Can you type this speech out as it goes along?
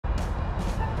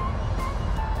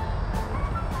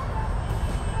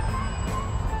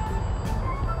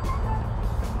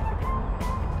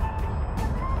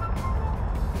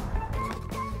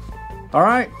All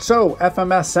right, so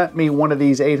FMS sent me one of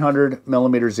these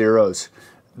 800mm Zeros.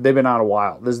 They've been out a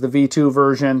while. This is the V2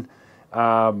 version.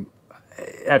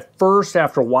 At first,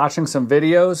 after watching some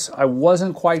videos, I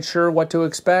wasn't quite sure what to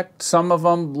expect. Some of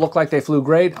them look like they flew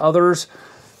great, others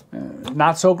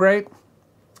not so great.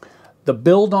 The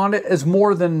build on it is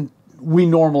more than we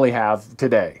normally have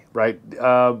today, right?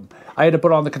 I had to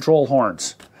put on the control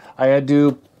horns. I had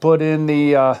to put in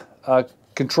the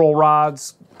control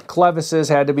rods. Clevises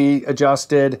had to be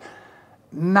adjusted.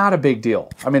 Not a big deal.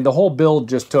 I mean, the whole build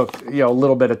just took, a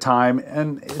little bit of time,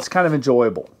 and it's kind of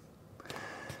enjoyable.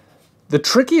 The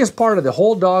trickiest part of the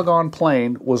whole doggone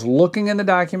plane was looking in the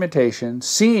documentation,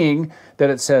 seeing that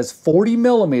it says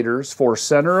 40mm for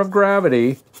center of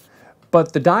gravity,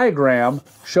 but the diagram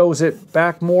shows it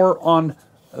back more on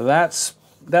that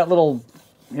little,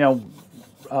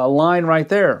 line right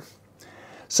there.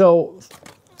 So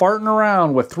farting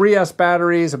around with 3S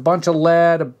batteries, a bunch of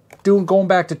lead, going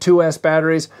back to 2S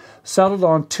batteries, settled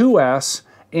on 2S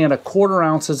and 1/4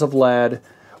 ounces of lead,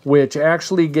 which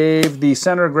actually gave the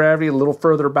center of gravity a little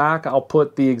further back. I'll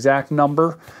put the exact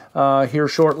number here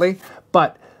shortly,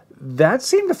 but that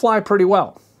seemed to fly pretty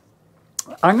well.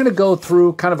 I'm going to go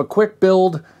through kind of a quick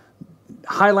build,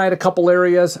 highlight a couple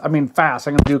areas. I mean, fast.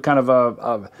 I'm going to do kind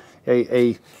of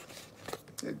a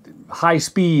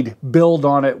high-speed build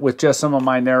on it with just some of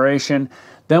my narration.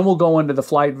 Then we'll go into the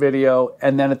flight video,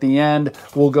 and then at the end,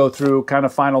 we'll go through kind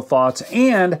of final thoughts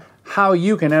and how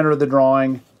you can enter the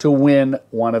drawing to win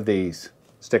one of these.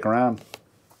 Stick around.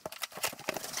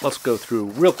 Let's go through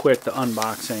real quick the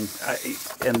unboxing,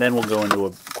 and then we'll go into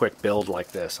a quick build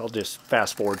like this. I'll just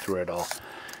fast forward through it all.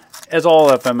 As all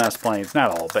FMS planes,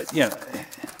 not all, but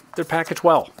they're packaged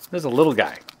well. This is a little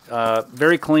guy.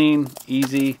 Very clean,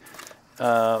 easy,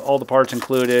 all the parts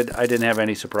included. I didn't have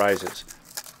any surprises.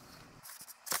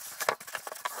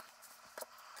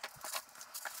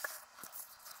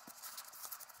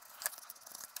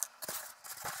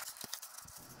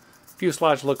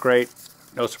 Fuselage look great,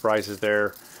 no surprises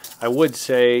there. I would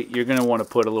say you're going to want to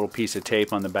put a little piece of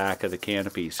tape on the back of the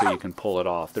canopy so you can pull it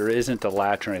off. There isn't a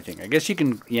latch or anything. I guess you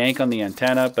can yank on the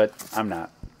antenna, but I'm not.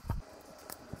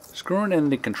 Screwing in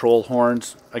the control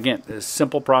horns, again, a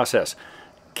simple process.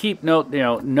 Note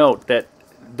that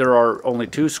there are only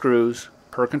 2 screws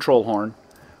per control horn.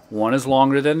 One is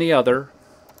longer than the other.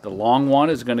 The long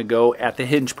one is going to go at the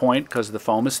hinge point because the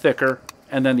foam is thicker,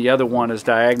 and then the other one is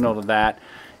diagonal to that.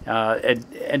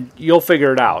 And you'll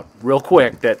figure it out real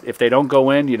quick that if they don't go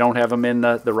in, you don't have them in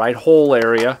the right hole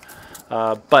area,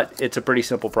 but it's a pretty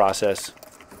simple process.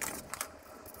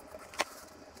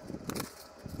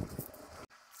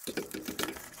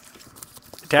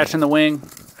 Attaching the wing,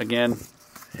 again,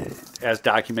 as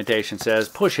documentation says,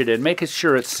 push it in, make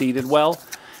sure it's seated well,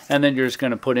 and then you're just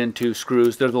going to put in 2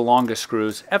 screws. They're the longest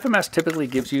screws. FMS typically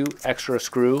gives you extra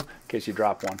screw in case you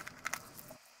drop one.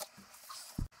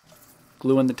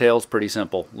 Gluing the tail's pretty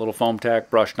simple. Little foam tack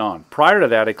brushed on. Prior to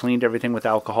that, I cleaned everything with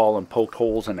alcohol and poked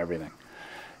holes and everything.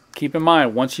 Keep in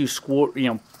mind, once you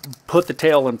put the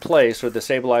tail in place or the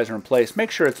stabilizer in place,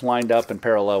 make sure it's lined up and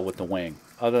parallel with the wing.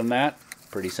 Other than that,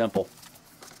 pretty simple.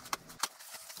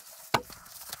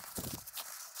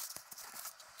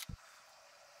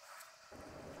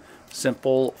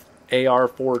 Simple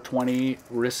AR420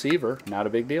 receiver, not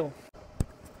a big deal.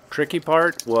 Tricky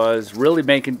part was really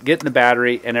getting the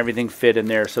battery and everything fit in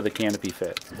there so the canopy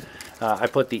fit. I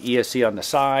put the ESC on the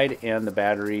side and the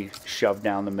battery shoved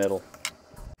down the middle.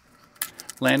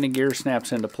 Landing gear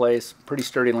snaps into place. Pretty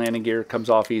sturdy landing gear, comes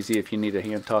off easy if you need to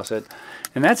hand toss it.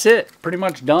 And that's it, pretty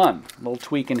much done. A little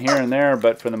tweaking here and there,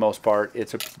 but for the most part,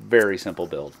 it's a very simple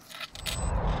build.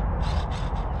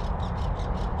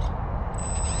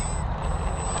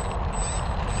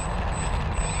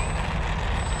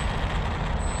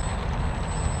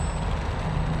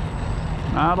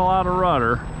 Not a lot of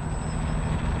rudder.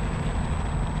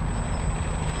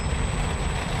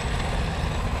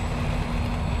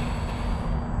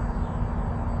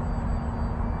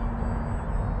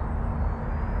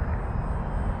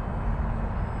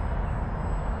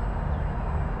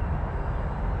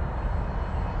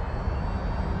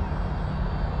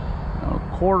 A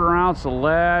 1/4 ounce of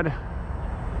lead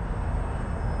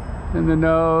in the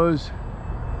nose.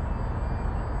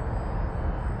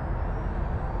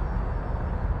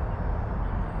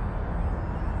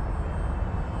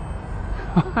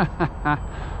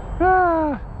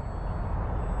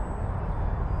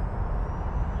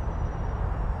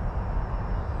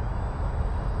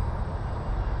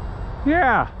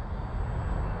 Yeah,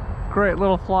 great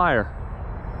little flyer.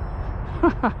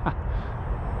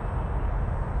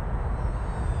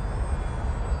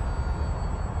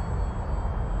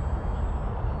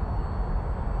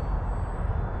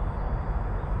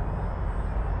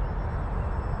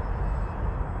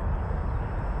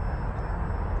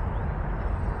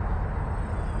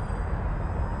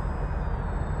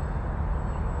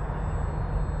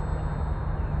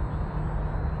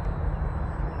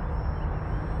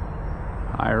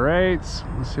 weights.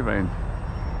 Let's see if I can.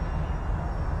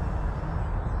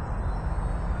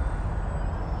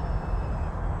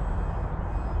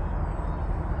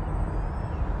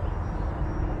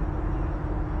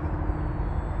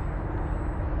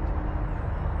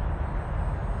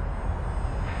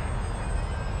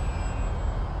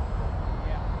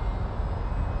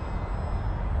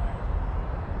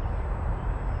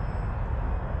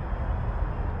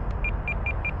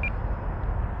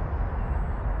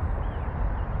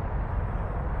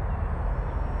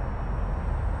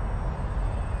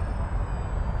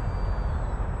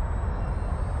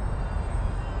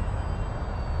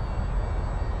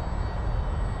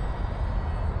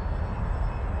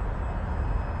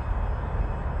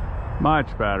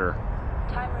 Much better.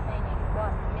 Time remaining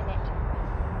 1 minute.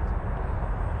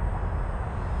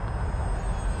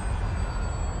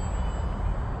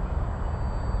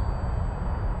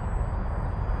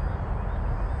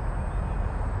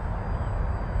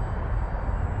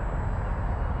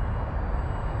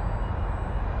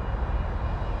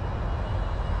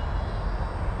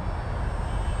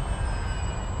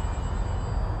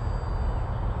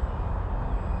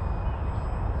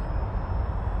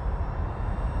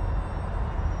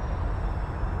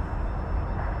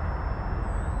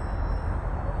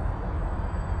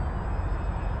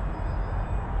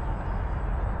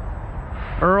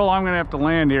 Earl, I'm gonna have to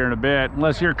land here in a bit,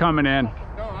 unless you're coming in. No,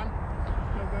 I'm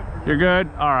still good for You're good?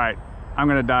 All right, I'm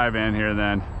gonna dive in here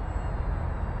then.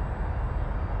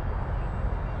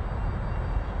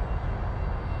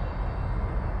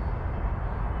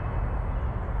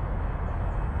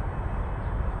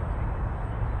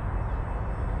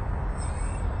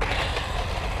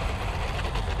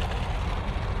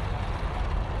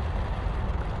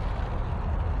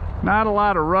 Not a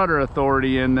lot of rudder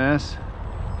authority in this.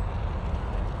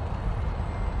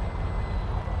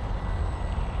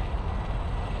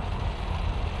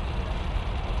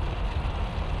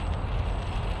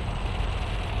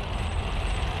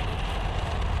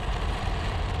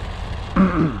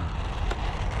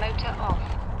 Motor off.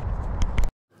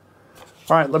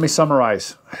 All right, let me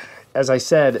summarize. As I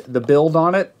said, the build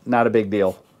on it, not a big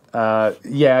deal.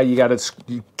 Yeah, you got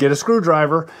to get a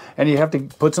screwdriver and you have to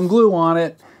put some glue on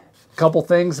it, a couple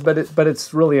things, but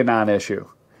it's really a non-issue.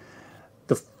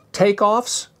 The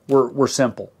takeoffs were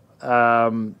simple.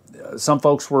 Some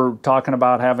folks were talking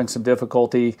about having some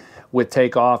difficulty with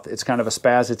takeoff. It's kind of a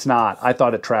spaz. It's not. I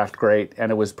thought it tracked great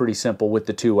and it was pretty simple with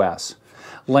the 2S.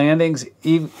 Landings,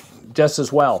 just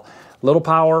as well. Little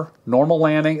power, normal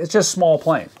landing. It's just small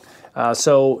plane.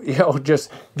 So, you know,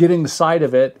 just getting the sight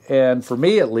of it, and for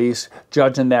me at least,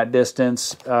 judging that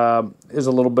distance is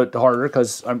a little bit harder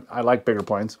because I like bigger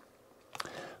planes.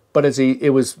 But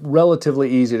it was relatively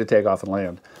easy to take off and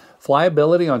land.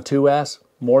 Flyability on 2S,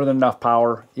 more than enough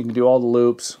power. You can do all the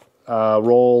loops,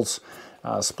 rolls,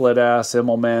 split S,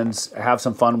 Immelmans, have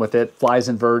some fun with it. Flies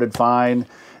inverted fine.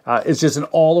 It's just an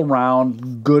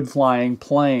all-around good flying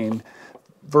plane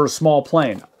for a small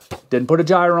plane. Didn't put a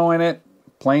gyro in it.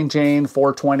 Plain Jane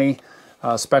 420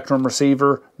 Spectrum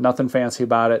receiver. Nothing fancy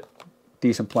about it.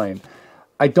 Decent plane.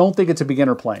 I don't think it's a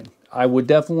beginner plane. I would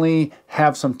definitely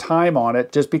have some time on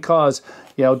it just because,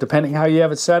 you know, depending how you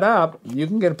have it set up, you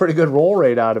can get a pretty good roll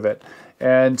rate out of it.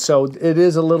 And so it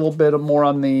is a little bit more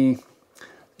on the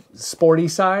sporty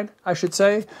side, I should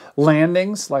say.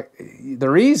 Landings, like,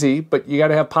 they're easy, but you got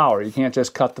to have power. You can't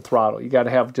just cut the throttle. You got to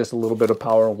have just a little bit of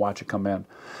power and watch it come in.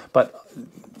 But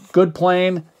good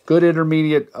plane, good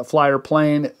intermediate flyer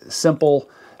plane, simple,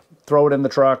 throw it in the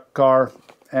truck, car,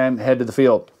 and head to the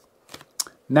field.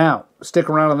 Now, stick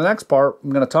around on the next part. I'm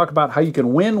going to talk about how you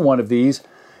can win one of these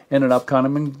in an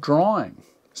upcoming drawing.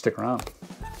 Stick around.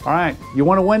 All right, you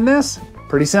want to win this?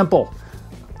 Pretty simple.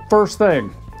 First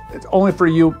thing, it's only for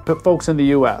you folks in the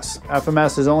US.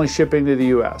 FMS is only shipping to the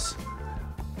US.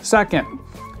 Second,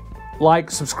 like,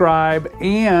 subscribe,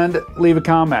 and leave a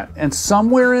comment. And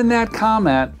somewhere in that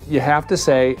comment, you have to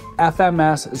say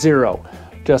FMS Zero,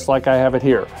 just like I have it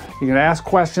here. You can ask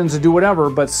questions or do whatever,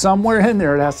 but somewhere in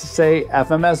there it has to say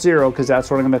FMS Zero because that's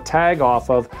what I'm going to tag off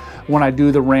of when I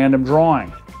do the random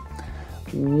drawing.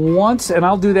 Once, and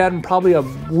I'll do that in probably a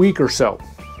week or so,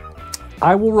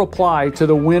 I will reply to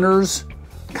the winner's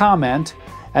comment,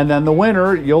 and then the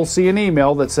winner, you'll see an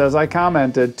email that says I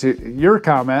commented to your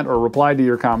comment or replied to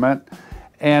your comment,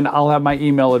 and I'll have my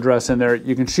email address in there.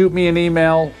 You can shoot me an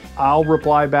email. I'll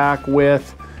reply back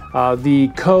with the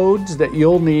codes that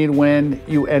you'll need when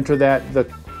you enter that.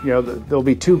 There'll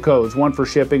be 2 codes, one for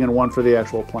shipping and one for the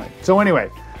actual plane. So anyway,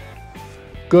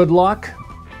 good luck.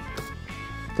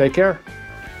 Take care.